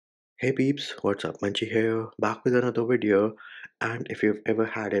Hey peeps, what's up? Manchi here, back with another video. And if you've ever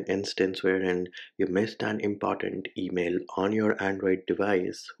had an instance wherein you missed an important email on your Android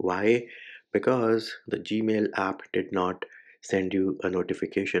device, why? Because the Gmail app did not send you a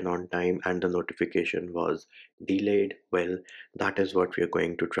notification on time and the notification was delayed. Well, that is what we are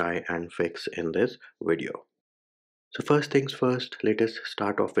going to try and fix in this video. So first things first, let us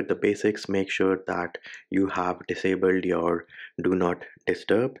start off with the basics. Make sure that you have disabled your do not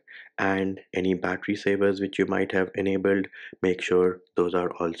disturb and any battery savers which you might have enabled, make sure those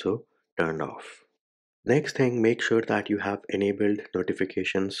are also turned off. Next thing, make sure that you have enabled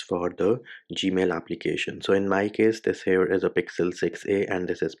notifications for the Gmail application. So in my case, this here is a Pixel 6a and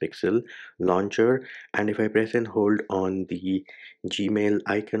this is Pixel Launcher. And if I press and hold on the Gmail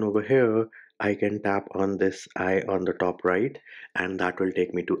icon over here, I can tap on this eye on the top right, and that will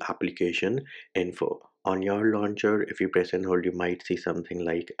take me to application info. On your launcher, if you press and hold, you might see something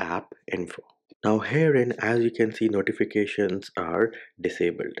like app info. Now herein, as you can see, notifications are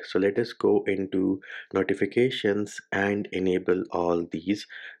disabled. So let us go into notifications and enable all these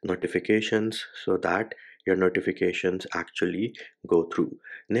notifications so that your notifications actually go through.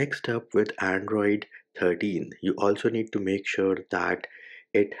 Next up, with Android 13, you also need to make sure that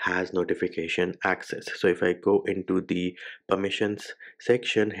it has notification access. So if I go into the permissions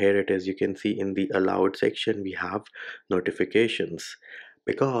section, here it is, you can see in the allowed section we have notifications,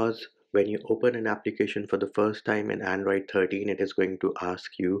 because when you open an application for the first time in Android 13, it is going to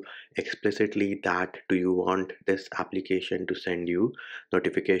ask you explicitly that do you want this application to send you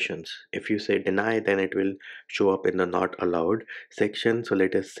notifications. If you say deny, then it will show up in the not allowed section. So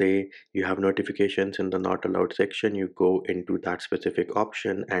let us say you have notifications in the not allowed section, you go into that specific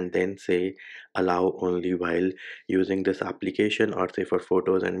option and then say allow only while using this application, or say for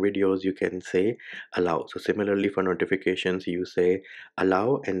photos and videos you can say allow. So similarly for notifications, you say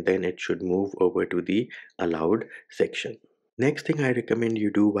allow and then it should move over to the allowed section. Next thing I recommend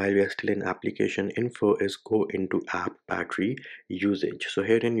you do while we are still in application info is go into app battery usage. So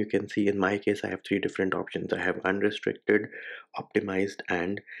herein you can see in my case I have three different options. I have unrestricted, optimized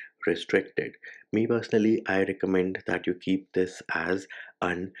and restricted. Me personally, I recommend that you keep this as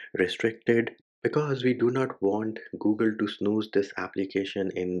unrestricted, because we do not want Google to snooze this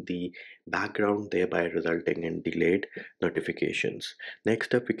application in the background, thereby resulting in delayed notifications.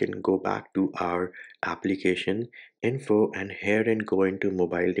 Next up, we can go back to our application info and herein go into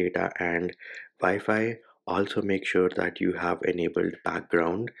mobile data and Wi-Fi. Also make sure that you have enabled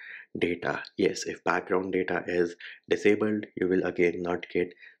background data. Yes, if background data is disabled, you will again not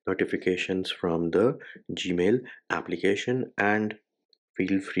get notifications from the Gmail application. And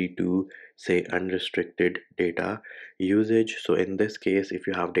feel free to say unrestricted data usage. So in this case, if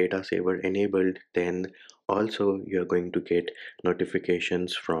you have data saver enabled, then also you're going to get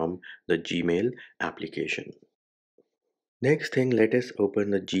notifications from the Gmail application. Next thing, let us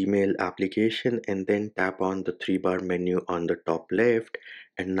open the Gmail application and then tap on the three bar menu on the top left,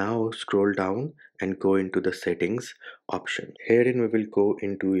 and now scroll down and go into the settings option. Herein we will go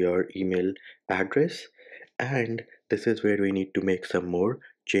into your email address, and this is where we need to make some more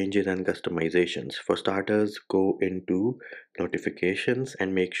changes and customizations. For starters, go into notifications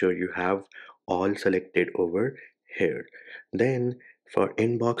and make sure you have all selected over here. Then for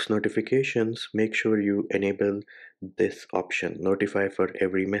inbox notifications, make sure you enable this option, notify for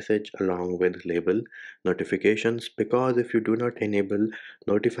every message along with label notifications, because if you do not enable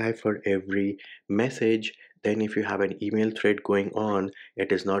notify for every message, then if you have an email thread going on,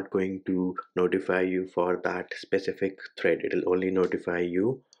 it is not going to notify you for that specific thread. It will only notify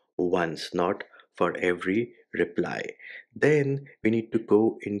you once, not for every reply. Then we need to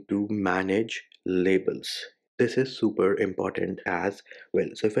go into manage labels. This is super important as well.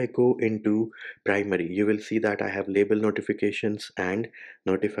 So if I go into primary, you will see that I have label notifications and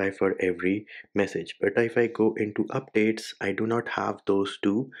notify for every message. But if I go into updates, I do not have those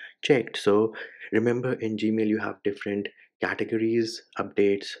two checked. So remember, in Gmail you have different categories: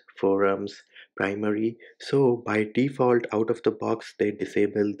 updates, forums, primary. So by default, out of the box, they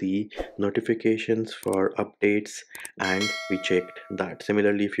disable the notifications for updates, and we checked that.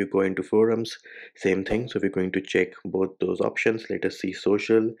 Similarly, if you go into forums, same thing. So we're going to check both those options. Let us see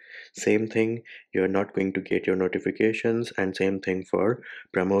social, same thing, you're not going to get your notifications, and same thing for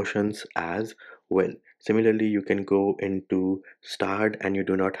promotions as well. Similarly, you can go into start and you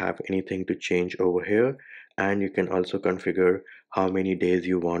do not have anything to change over here, and you can also configure how many days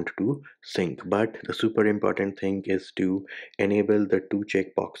you want to sync. But the super important thing is to enable the two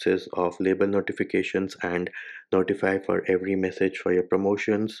check boxes of label notifications and notify for every message for your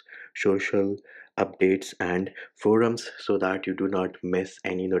promotions, social, updates and forums so that you do not miss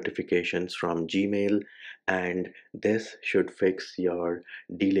any notifications from Gmail, and this should fix your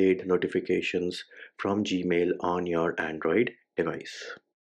delayed notifications from Gmail on your Android device.